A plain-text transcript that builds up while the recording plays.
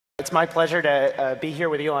It's my pleasure to be here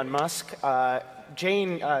with Elon Musk.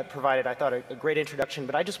 Jane provided, I thought, a great introduction,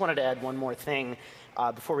 but I just wanted to add one more thing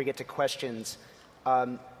before we get to questions.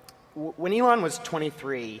 When Elon was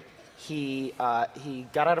 23, he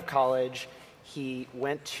got out of college. He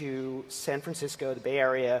went to San Francisco, the Bay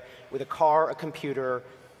Area, with a car, a computer,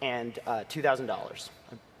 and $2,000.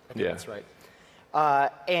 I think that's right.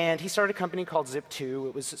 And he started a company called Zip2.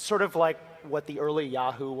 It was sort of like what the early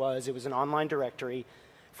Yahoo was. It was an online directory.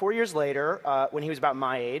 4 years later, when he was about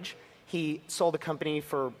my age, he sold the company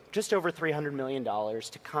for just over $300 million to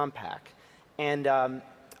Compaq. And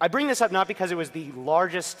I bring this up not because it was the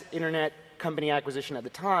largest internet company acquisition at the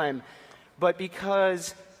time, but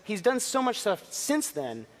because he's done so much stuff since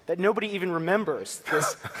then that nobody even remembers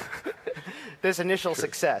this, this initial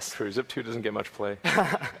success. True, Zip2 doesn't get much play.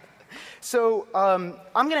 So I'm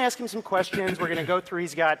going to ask him some questions. We're going to go through.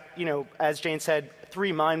 He's got, as Jane said,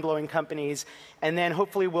 3 mind-blowing companies. And then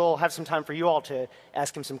hopefully we'll have some time for you all to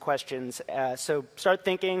ask him some questions. So start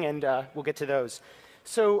thinking, and we'll get to those.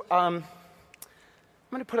 So I'm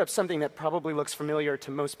going to put up something that probably looks familiar to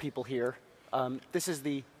most people here. This is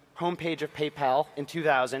the homepage of PayPal in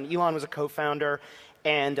 2000. Elon was a co-founder,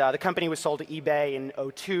 and the company was sold to eBay in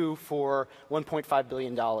 2002 for $1.5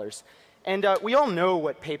 billion. And we all know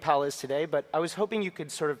what PayPal is today, but I was hoping you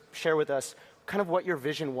could sort of share with us kind of what your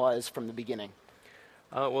vision was from the beginning.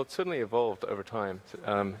 Well, it certainly evolved over time.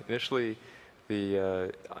 Initially,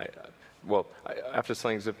 after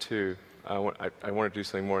selling Zip2, I wanted to do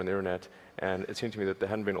something more on the internet, and it seemed to me that there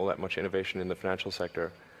hadn't been all that much innovation in the financial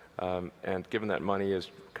sector. And given that money is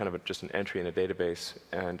kind of just an entry in a database,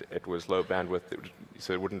 and it was low bandwidth,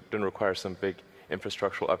 so it didn't require some big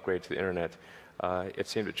infrastructural upgrade to the internet, it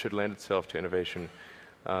seemed it should lend itself to innovation.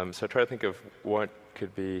 So I tried to think of what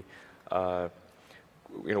could be,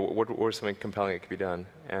 what was something compelling that could be done.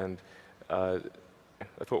 And I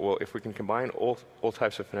thought, well, if we can combine all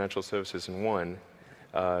types of financial services in one,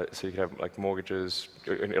 so you could have like mortgages,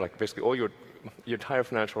 like basically all your entire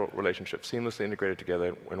financial relationship seamlessly integrated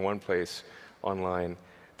together in one place online,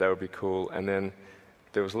 that would be cool. And then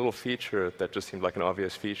there was a little feature that just seemed like an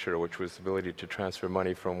obvious feature, which was the ability to transfer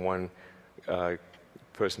money from one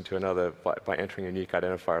person to another by entering a unique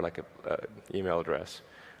identifier like an email address.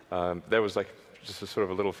 That was like just a sort of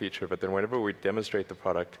a little feature, but then whenever we demonstrate the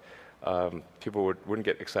product, people wouldn't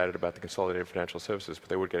get excited about the consolidated financial services, but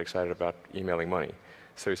they would get excited about emailing money.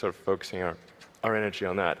 So we started focusing our energy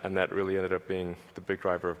on that, and that really ended up being the big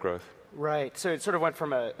driver of growth. Right. So it sort of went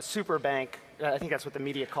from a super bank, I think that's what the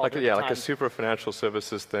media called it at the yeah, time. like a super financial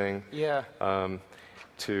services thing. Yeah.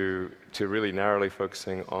 To really narrowly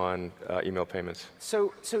focusing on email payments.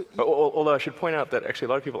 So although I should point out that actually a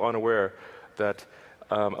lot of people aren't aware that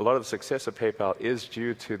a lot of the success of PayPal is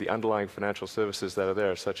due to the underlying financial services that are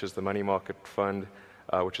there, such as the money market fund,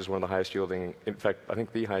 which is one of the highest yielding, in fact, I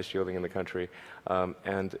think the highest yielding in the country,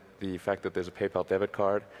 and the fact that there's a PayPal debit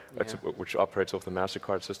card, which operates off the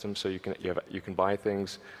MasterCard system, so you can buy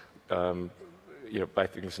things, buy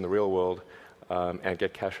things in the real world, and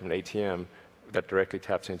get cash from an ATM that directly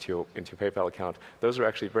taps into your PayPal account. Those are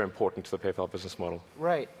actually very important to the PayPal business model.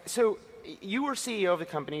 Right. So you were CEO of the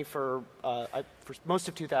company for most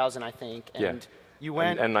of 2000, I think, and you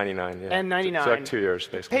went and 99, yeah. And 99. So like 2 years,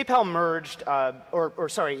 basically. PayPal merged,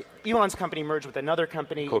 sorry, Elon's company merged with another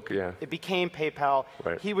company. Yeah. It became PayPal.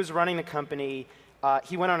 Right. He was running the company.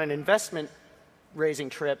 He went on an investment raising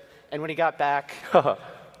trip, and when he got back,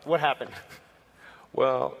 what happened?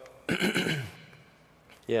 Well,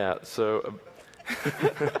 yeah. So.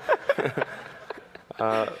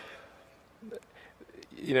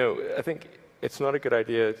 I think it's not a good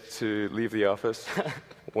idea to leave the office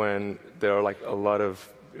when there are like a lot of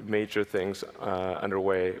major things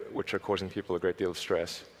underway which are causing people a great deal of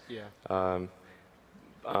stress. Yeah.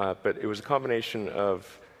 But it was a combination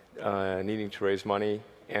of needing to raise money,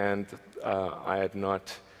 and I'd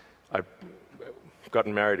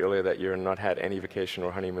gotten married earlier that year and not had any vacation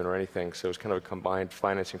or honeymoon or anything, so it was kind of a combined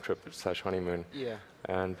financing trip / honeymoon. Yeah.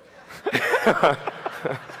 And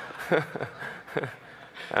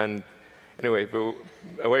and anyway,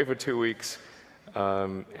 away for 2 weeks,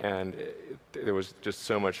 and there was just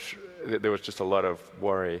so much. There was just a lot of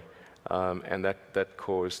worry, and that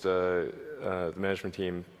caused the management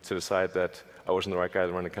team to decide that I wasn't the right guy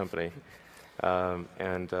to run the company,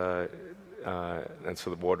 and so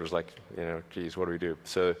the board was like, geez, what do we do?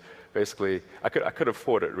 So basically, I could have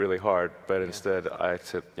fought it really hard, but instead I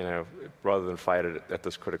said, rather than fight it at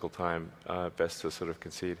this critical time, best to sort of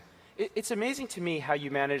concede. It's amazing to me how you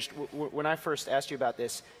managed, when I first asked you about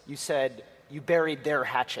this, you said you buried their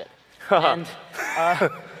hatchet.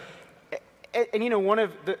 And you know, one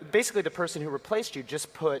of basically the person who replaced you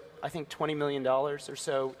just put, I think, $20 million or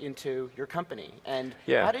so into your company. And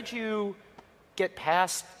Yeah. how did you get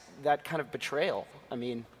past that kind of betrayal? I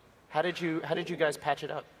mean, how did you guys patch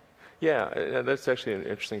it up? Yeah, that's actually an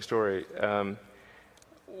interesting story.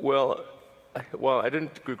 Well, while I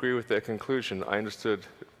didn't agree with their conclusion, I understood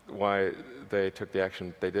why they took the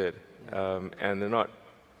action they did. And they're not,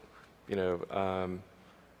 you know,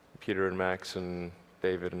 Peter and Max and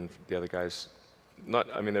David and the other guys,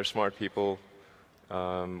 I mean, they're smart people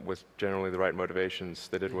with generally the right motivations.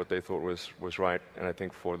 They did what they thought was right, and I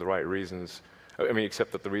think for the right reasons. I mean,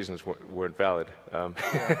 except that the reasons weren't valid,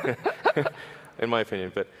 in my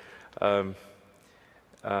opinion. But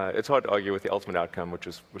it's hard to argue with the ultimate outcome, which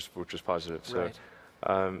is positive. So, Right.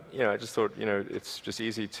 you know, I just thought, you know, it's just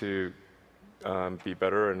easy to be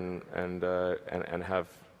better and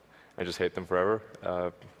just hate them forever.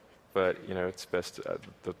 But you know, it's best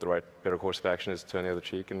the better course of action is to turn the other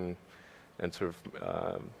cheek and sort of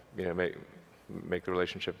you know, make the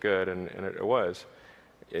relationship good, and it was.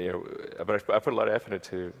 You know, but I put a lot of effort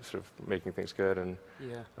into sort of making things good, and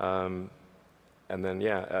and then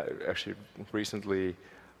actually recently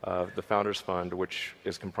the Founders Fund, which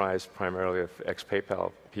is comprised primarily of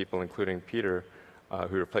ex-PayPal people, including Peter,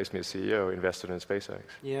 who replaced me as CEO, invested in SpaceX.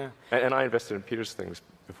 Yeah. And I invested in Peter's things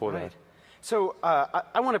before that. So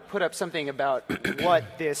I want to put up something about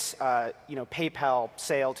what this you know, PayPal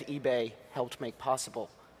sale to eBay helped make possible.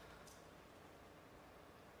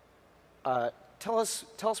 Tell us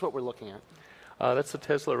what we're looking at. That's the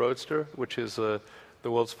Tesla Roadster, which is the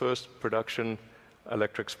world's first production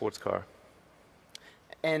electric sports car.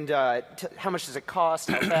 And how much does it cost?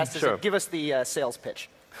 How fast is it? Give us the sales pitch.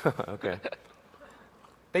 Okay.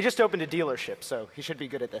 They just opened a dealership, so he should be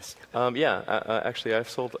good at this. Actually, I've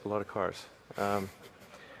sold a lot of cars.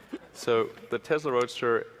 So the Tesla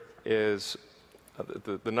Roadster is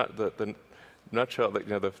the nutshell. You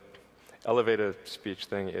know, the elevator speech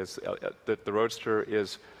thing is that the Roadster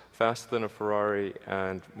is faster than a Ferrari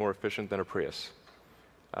and more efficient than a Prius.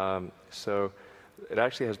 So it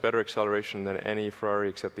actually has better acceleration than any Ferrari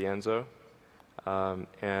except the Enzo,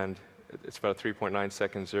 and it's about 3.9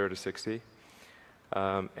 seconds 0 to 60.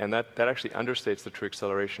 And that actually understates the true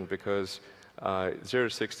acceleration, because 0 to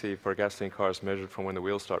 60 for a gasoline car is measured from when the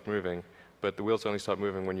wheels start moving, but the wheels only start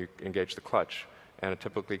moving when you engage the clutch, and it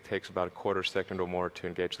typically takes about a quarter second or more to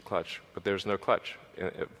engage the clutch. But there's no clutch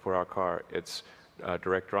for our car. It's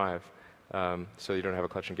direct drive, so you don't have a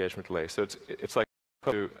clutch engagement delay. So it's like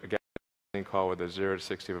a gasoline car with a 0 to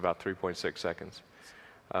 60 of about 3.6 seconds.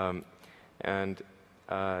 And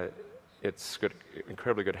it's good,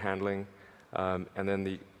 incredibly good handling. And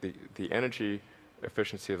then the energy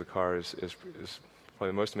efficiency of the car is probably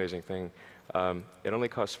the most amazing thing. It only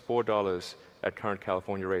costs $4 at current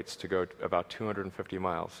California rates to go about 250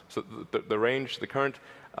 miles. So the range, the current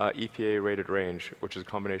EPA rated range, which is a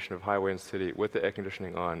combination of highway and city with the air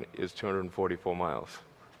conditioning on, is 244 miles.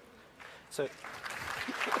 So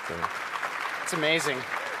it's amazing.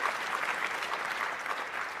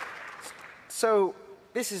 So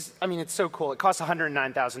this is, I mean, it's so cool. It costs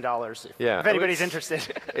 $109,000 if anybody's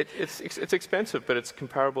interested. It's expensive, but it's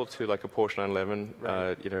comparable to like a Porsche 911,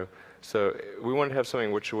 you know. So we wanted to have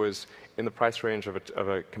something which was in the price range of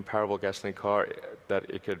a comparable gasoline car that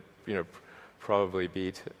it could, you know, probably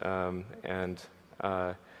beat. You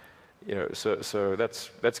know, so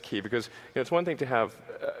that's key, because you know, it's one thing to have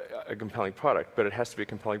a compelling product, but it has to be a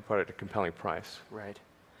compelling product at a compelling price. Right.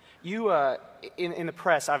 You, in the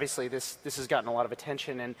press, obviously, this has gotten a lot of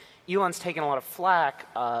attention, and Elon's taken a lot of flack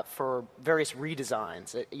for various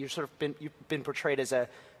redesigns. You've been portrayed as a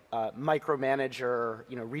micromanager,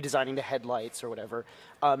 you know, redesigning the headlights or whatever.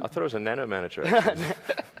 I thought it was a nano manager.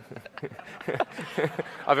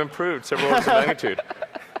 I've improved several orders of magnitude.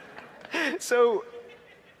 So,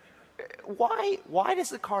 why does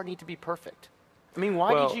the car need to be perfect? I mean,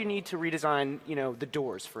 why did you need to redesign, you know, the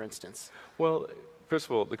doors, for instance? Well, first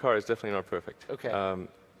of all, the car is definitely not perfect. Okay.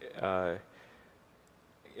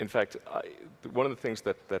 In fact, one of the things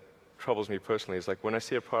that troubles me personally is, like, when I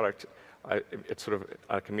see a product, I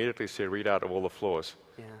can immediately see a readout of all the flaws.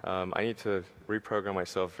 Yeah. I need to reprogram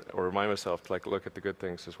myself or remind myself to, like, look at the good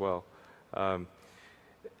things as well.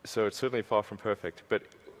 So it's certainly far from perfect, but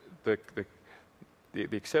the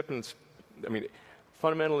acceptance, I mean,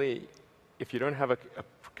 fundamentally, if you don't have a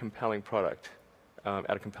compelling product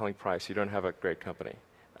at a compelling price, you don't have a great company.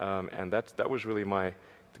 And that was really the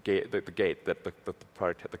gate that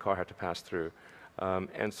the car had to pass through.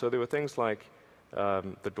 And so there were things like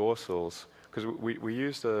the door sills, because we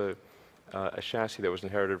used a chassis that was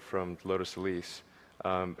inherited from Lotus Elise,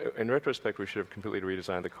 In retrospect, we should have completely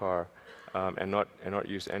redesigned the car and not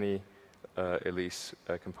used any Elise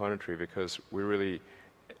componentry, because we really,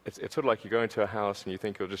 it's sort of like you go into a house and you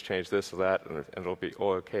think you'll just change this or that and it'll be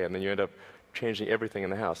all okay, and then you end up changing everything in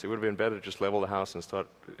the house. It would have been better to just level the house and start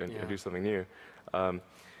and do something new,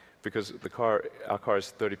 because our car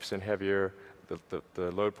is 30% heavier.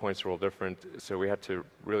 The load points are all different, so we had to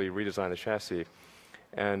really redesign the chassis.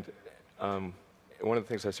 And one of the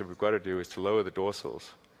things I said we've got to do is to lower the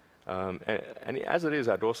dorsals. And as it is,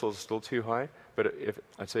 our dorsals are still too high, but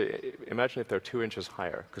I'd say, imagine if they're 2 inches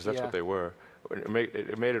higher, because that's what they were.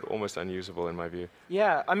 It made it almost unusable, in my view.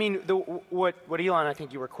 Yeah, I mean, what Elon, I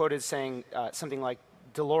think you were quoted saying something like,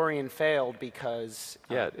 DeLorean failed because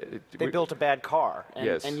they built a bad car, and,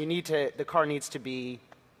 and the car needs to be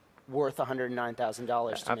worth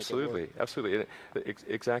 $109,000 to absolutely, make it work. Absolutely,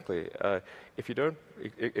 exactly. If you don't,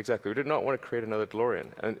 exactly, we did not want to create another DeLorean,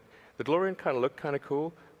 and the DeLorean kind of looked kind of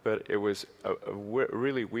cool, but it was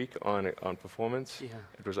really weak on performance. Yeah.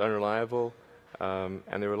 It was unreliable, and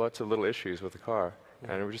there were lots of little issues with the car,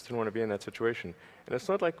 and we just didn't want to be in that situation. And it's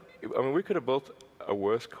not like, I mean, we could have built a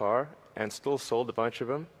worse car and still sold a bunch of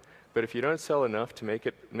them, but if you don't sell enough to make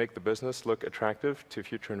the business look attractive to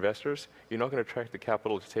future investors, you're not going to attract the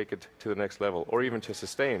capital to take it to the next level, or even to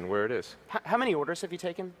sustain where it is. How many orders have you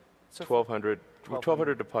taken? So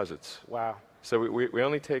 1,200 deposits. Wow. So we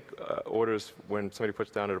only take orders when somebody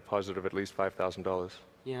puts down a deposit of at least $5,000.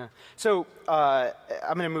 Yeah. So I'm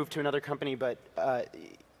going to move to another company, but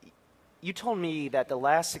you told me that the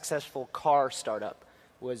last successful car startup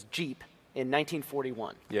was Jeep in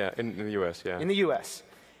 1941. Yeah, in the U.S., yeah. In the U.S.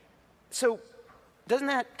 So doesn't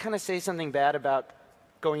that kind of say something bad about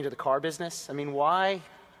going into the car business? I mean, why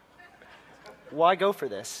go for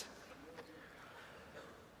this?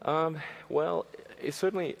 Well,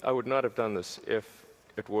 certainly I would not have done this if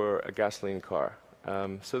it were a gasoline car.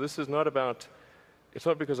 So this is not about, it's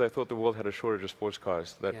not because I thought the world had a shortage of sports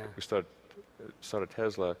cars that we started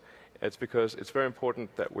Tesla. It's because it's very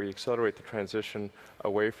important that we accelerate the transition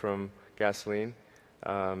away from gasoline,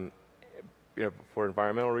 for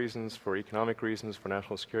environmental reasons, for economic reasons, for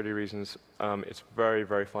national security reasons. It's very,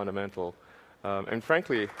 very fundamental. And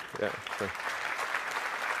frankly,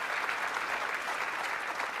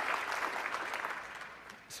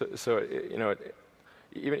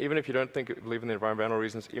 even if you don't believe in the environmental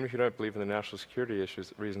reasons, even if you don't believe in the national security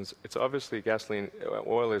reasons, it's obviously gasoline,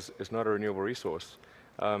 oil is not a renewable resource.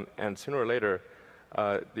 And sooner or later,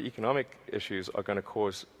 the economic issues are going to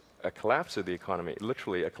cause a collapse of the economy,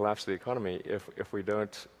 literally a collapse of the economy, if we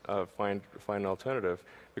don't find an alternative,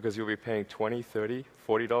 because you'll be paying $20, $30,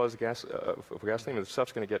 $40 for gasoline, and the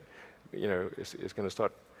stuff's going to get, it's going to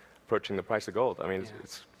start approaching the price of gold. I mean,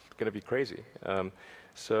 it's going to be crazy.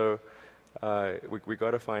 So we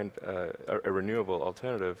got to find a renewable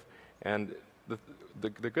alternative, and the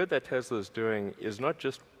good that Tesla is doing is not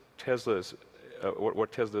just Tesla's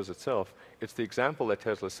what Tesla is itself. It's the example that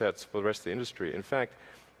Tesla sets for the rest of the industry. In fact,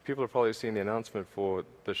 people have probably seen the announcement for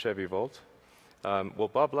the Chevy Volt. Well,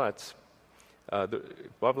 Bob Lutz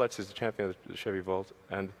is the champion of the Chevy Volt,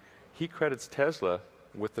 and he credits Tesla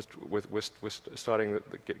with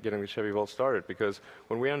getting the Chevy Volt started, because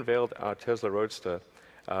when we unveiled our Tesla Roadster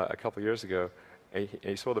a couple years ago, and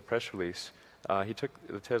he saw the press release, he took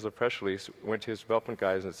the Tesla press release, went to his development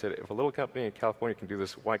guys and said, if a little company in California can do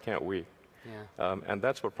this, why can't we? Yeah. And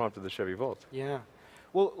that's what prompted the Chevy Volt. Yeah.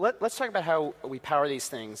 Well, let's talk about how we power these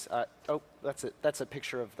things. That's a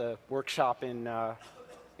picture of the workshop or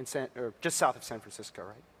just south of San Francisco,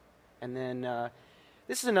 right? And then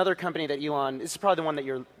this is another company that Elon, this is probably the one that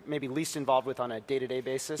you're maybe least involved with on a day-to-day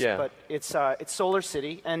basis, but it's Solar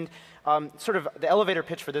City. And sort of the elevator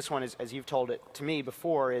pitch for this one is, as you've told it to me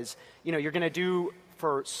before, is you're going to do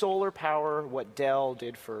for solar power what Dell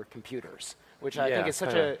did for computers, which I think is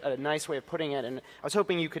such a nice way of putting it. And I was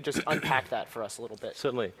hoping you could just unpack that for us a little bit.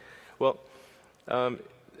 Certainly. Well,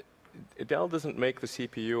 Dell doesn't make the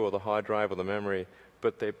CPU or the hard drive or the memory,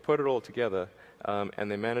 but they put it all together, and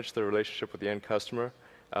they manage the relationship with the end customer.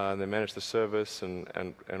 They manage the service and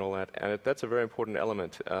all that. And that's a very important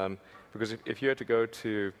element, because if you had to go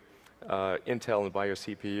to Intel and buy your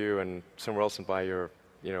CPU and somewhere else and buy your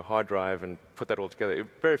hard drive and put that all together,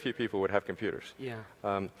 very few people would have computers. Yeah.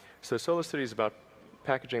 So Solar City is about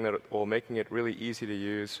packaging that all, making it really easy to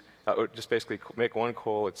use, or just basically make one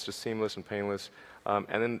call. It's just seamless and painless. And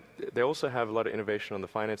then they also have a lot of innovation on the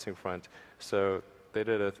financing front. So they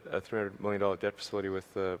did a $300 million debt facility with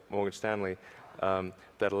Morgan Stanley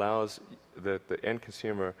that allows the end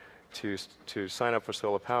consumer to sign up for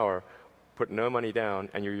solar power, put no money down,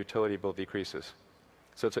 and your utility bill decreases.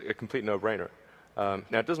 So it's a complete no-brainer. Now,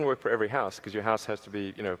 it doesn't work for every house, because your house has to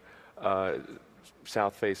be,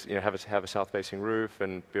 south face, have a south-facing roof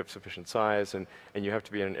and be of sufficient size, and you have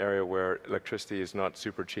to be in an area where electricity is not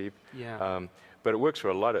super cheap. Yeah. But it works for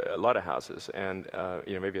a lot of houses, and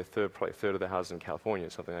maybe probably a third of the houses in California,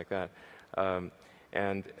 something like that.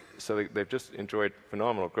 And so they've just enjoyed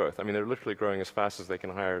phenomenal growth. I mean, they're literally growing as fast as they can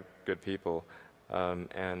hire good people. I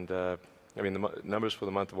mean, the numbers for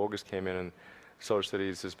the month of August came in, and SolarCity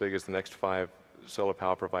is as big as the next 5 solar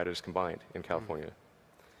power providers combined in California.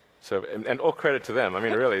 So, and all credit to them. I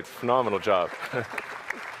mean, really, it's a phenomenal job.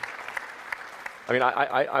 I mean,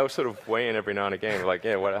 I was sort of weigh in every now and again, like,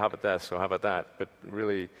 yeah, how about this, or how about that? But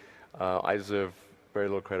really, I deserve very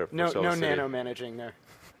little credit for SolarCity. No nano managing there.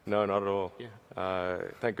 No, not at all. Yeah.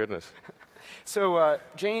 Thank goodness. So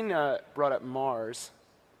Jane brought up Mars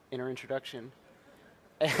in her introduction.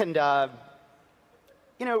 And,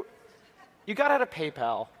 you got out of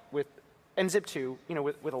PayPal and Zip2,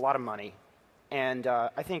 with a lot of money. And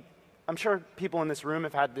I'm sure people in this room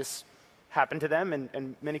have had this happen to them,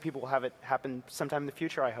 and many people will have it happen sometime in the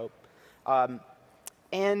future, I hope.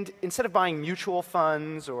 And instead of buying mutual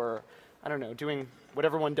funds or, I don't know, doing what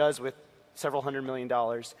everyone does with several $100 million,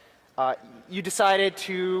 you decided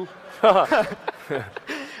to...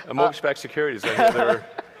 Mortgage-backed securities, I hear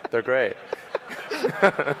they're great.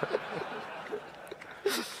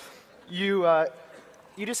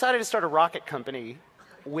 You decided to start a rocket company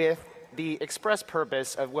with the express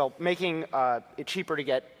purpose of, well, making it cheaper to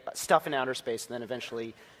get stuff in outer space and then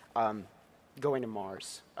eventually going to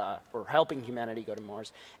Mars, or helping humanity go to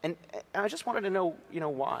Mars. And I just wanted to know,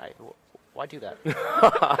 why? Why do that?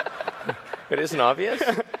 It isn't obvious?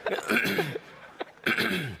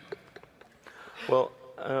 Well,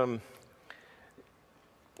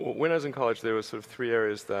 when I was in college, there were sort of 3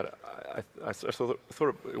 areas that I thought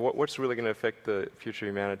of what's really going to affect the future of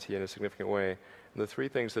humanity in a significant way. And the 3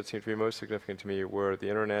 things that seemed to be most significant to me were the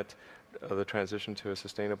internet, the transition to a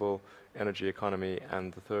sustainable energy economy,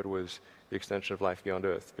 and the third was the extension of life beyond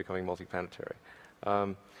Earth, becoming multiplanetary.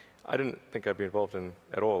 I didn't think I'd be involved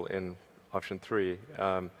at all in option 3,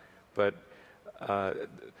 but the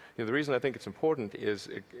reason I think it's important is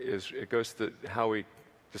it goes to how we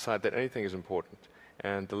decide that anything is important.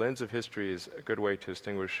 And the lens of history is a good way to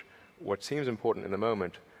distinguish what seems important in the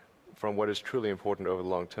moment from what is truly important over the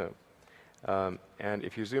long term. And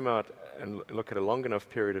if you zoom out and look at a long enough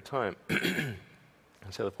period of time,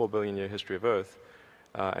 say the 4 billion year history of Earth,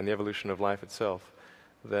 and the evolution of life itself,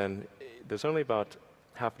 then there's only about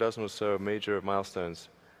half a dozen or so major milestones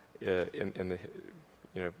in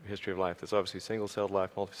the history of life. There's obviously single-celled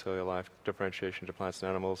life, multicellular life, differentiation to plants and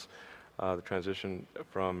animals, the transition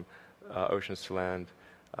from oceans to land,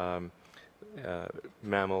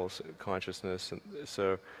 mammals, consciousness,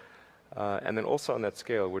 and then also on that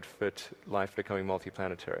scale would fit life becoming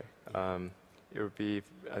multiplanetary. It would be,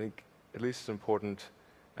 I think, at least as important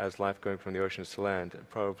as life going from the oceans to land, and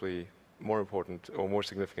probably more important or more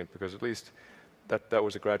significant, because at least that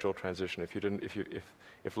was a gradual transition. If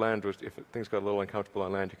things got a little uncomfortable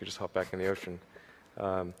on land, you could just hop back in the ocean,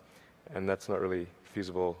 and that's not really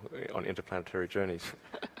feasible on interplanetary journeys.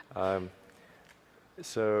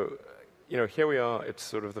 So, here we are. It's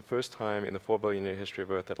sort of the first time in the 4 billion year history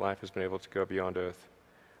of Earth that life has been able to go beyond Earth.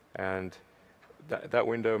 And that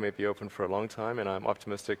window may be open for a long time, and I'm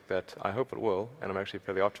optimistic that, I hope it will, and I'm actually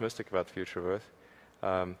fairly optimistic about the future of Earth.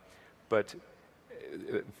 But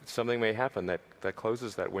something may happen that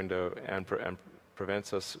closes that window and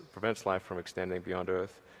prevents life from extending beyond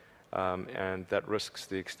Earth, and that risks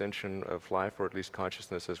the extension of life, or at least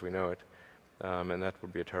consciousness as we know it, and that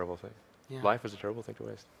would be a terrible thing. Yeah. Life is a terrible thing to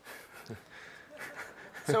waste.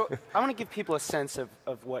 So I want to give people a sense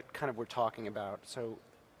of what kind of we're talking about. So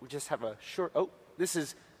we just have a short, this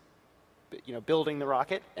is, building the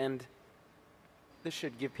rocket, and this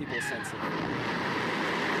should give people a sense of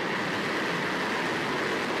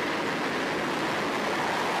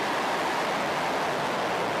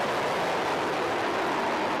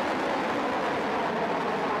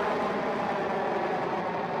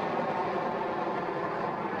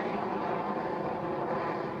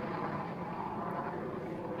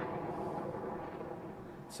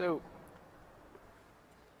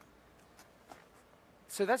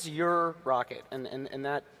So that's your rocket, and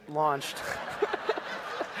that launched.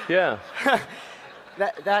 Yeah.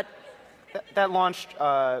 that launched.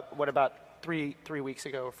 What, about three weeks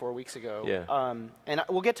ago or 4 weeks ago? Yeah. And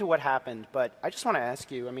we'll get to what happened, but I just want to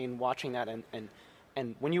ask you. I mean, watching that,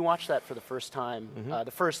 and when you watched that for the first time,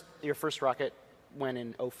 your first rocket went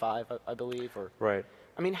in 2005, I believe, or right.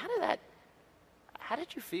 I mean, how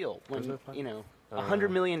did you feel when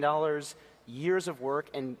 $100 million years of work,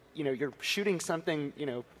 and you're shooting something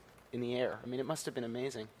in the air. I mean, it must have been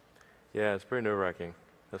amazing. Yeah, it's pretty nerve-wracking,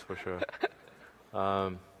 that's for sure.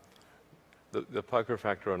 The pucker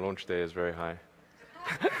factor on launch day is very high.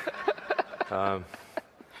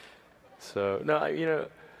 So no,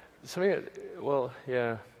 something. Well,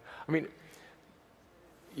 yeah. I mean,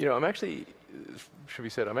 I'm actually, should be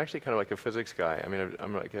said, I'm actually kind of like a physics guy. I mean,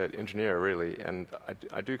 I'm like an engineer really, and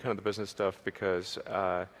I do kind of the business stuff because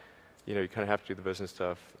you kind of have to do the business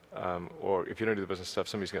stuff, or if you don't do the business stuff,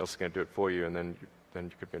 somebody else is going to do it for you, and then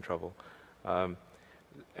you could be in trouble. I'm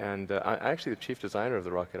actually the chief designer of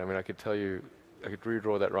the rocket. I mean, I could tell you, I could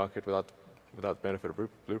redraw that rocket without the benefit of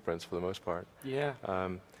blueprints for the most part. Yeah.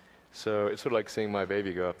 So it's sort of like seeing my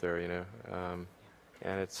baby go up there,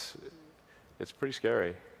 and it's pretty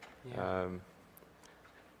scary. Yeah.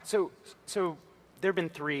 So there have been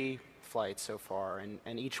 3 flights so far,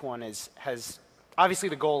 and each one has obviously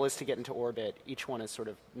the goal is to get into orbit. Each one has sort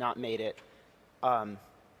of not made it.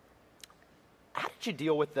 How did you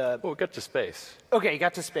deal with the? Well, we got to space. Okay, you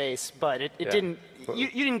got to space, but it Yeah. didn't. You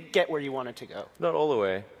didn't get where you wanted to go. Not all the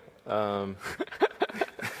way.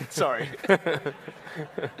 Sorry.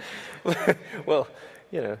 Well,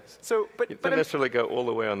 So, but you don't necessarily go all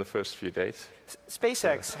the way on the first few dates.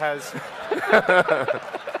 SpaceX has.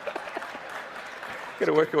 Got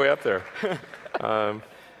to work your way up there.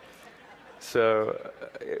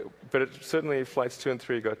 But certainly flights 2 and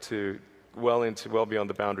 3 got to well beyond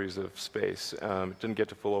the boundaries of space. It didn't get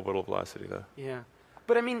to full orbital velocity though. Yeah,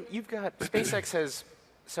 but I mean, SpaceX has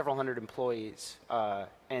several hundred employees,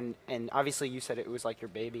 and obviously you said it was like your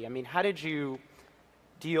baby. I mean, how did you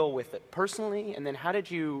deal with it personally, and then how did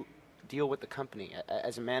you deal with the company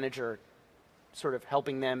as a manager, sort of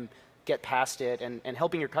helping them get past it, and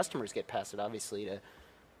helping your customers get past it, obviously,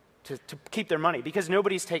 to keep their money, because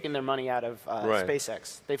nobody's taken their money out of Right.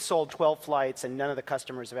 SpaceX. They've sold 12 flights, and none of the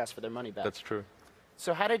customers have asked for their money back. That's true.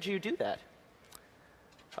 So how did you do that?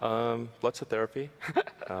 Lots of therapy,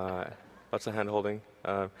 lots of hand-holding.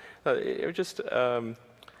 It was just, I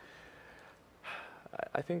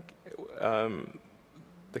think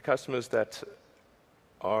the customers that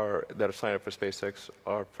have signed up for SpaceX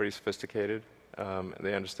are pretty sophisticated.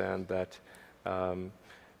 They understand that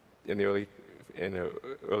in the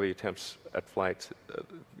early attempts at flight,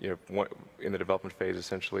 in the development phase,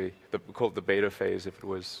 essentially, we call it the beta phase if it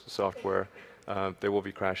was software, there will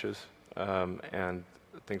be crashes, and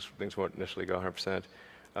things won't initially go 100%.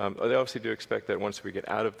 They obviously do expect that once we get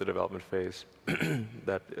out of the development phase,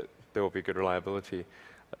 that there will be good reliability.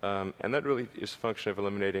 And that really is a function of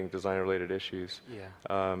eliminating design-related issues. Yeah.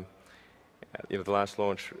 The last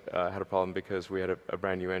launch had a problem because we had a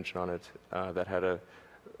brand new engine on it that had a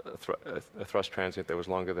thrust transient that was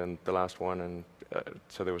longer than the last one, and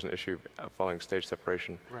so there was an issue following stage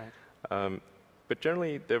separation. Right. But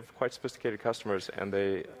generally, they're quite sophisticated customers, and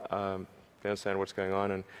they understand what's going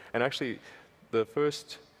on. And actually, the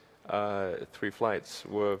first 3 flights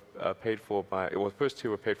were paid for by, well, the first 2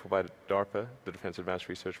 were paid for by DARPA, the Defense Advanced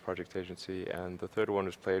Research Project Agency, and the third one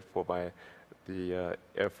was paid for by the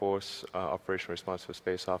Air Force Operational Response for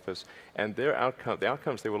Space Office. And the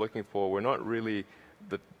outcomes they were looking for were not really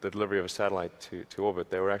the delivery of a satellite to orbit.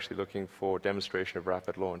 They were actually looking for demonstration of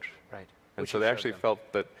rapid launch. Right. And so they actually felt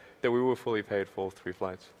that we were fully paid for 3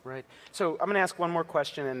 flights. Right. So I'm going to ask one more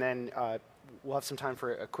question, and then we'll have some time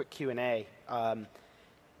for a quick Q&A.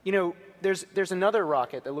 There's another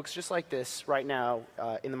rocket that looks just like this right now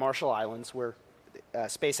in the Marshall Islands, where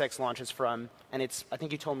SpaceX launches from, and I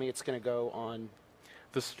think you told me it's going to go on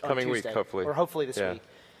This coming week, Tuesday, hopefully. or hopefully this week.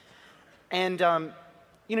 And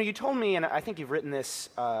you told me, and I think you've written this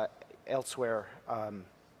elsewhere,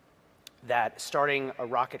 that starting a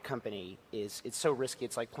rocket company it's so risky.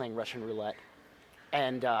 It's like playing Russian roulette.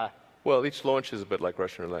 And well, each launch is a bit like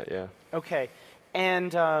Russian roulette, yeah. okay,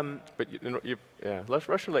 and but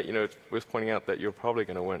Russian roulette, it's worth pointing out that you're probably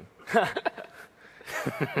going to win.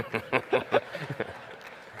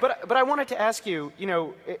 But I wanted to ask you,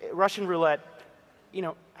 Russian roulette,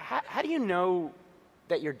 how do you know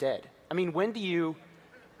that you're dead? I mean, when do you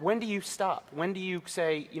stop? When do you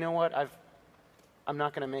say, you know what, I'm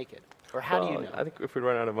not going to make it? Or how do you know? I think if we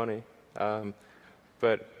run out of money.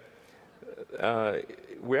 But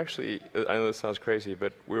we actually, I know this sounds crazy,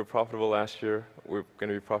 but we were profitable last year. We're going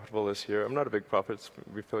to be profitable this year. I'm not a big profit. It's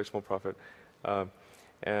a fairly small profit.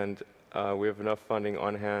 And we have enough funding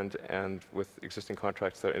on hand and with existing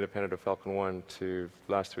contracts that are independent of Falcon 1 to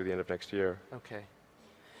last through the end of next year. Okay.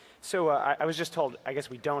 So I was just told, I guess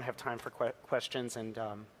we don't have time for questions, and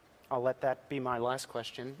I'll let that be my last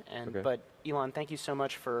question. Okay. But Elon, thank you so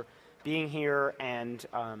much for being here and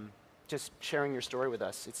just sharing your story with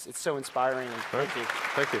us. It's so inspiring. And thank you.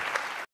 Thank you.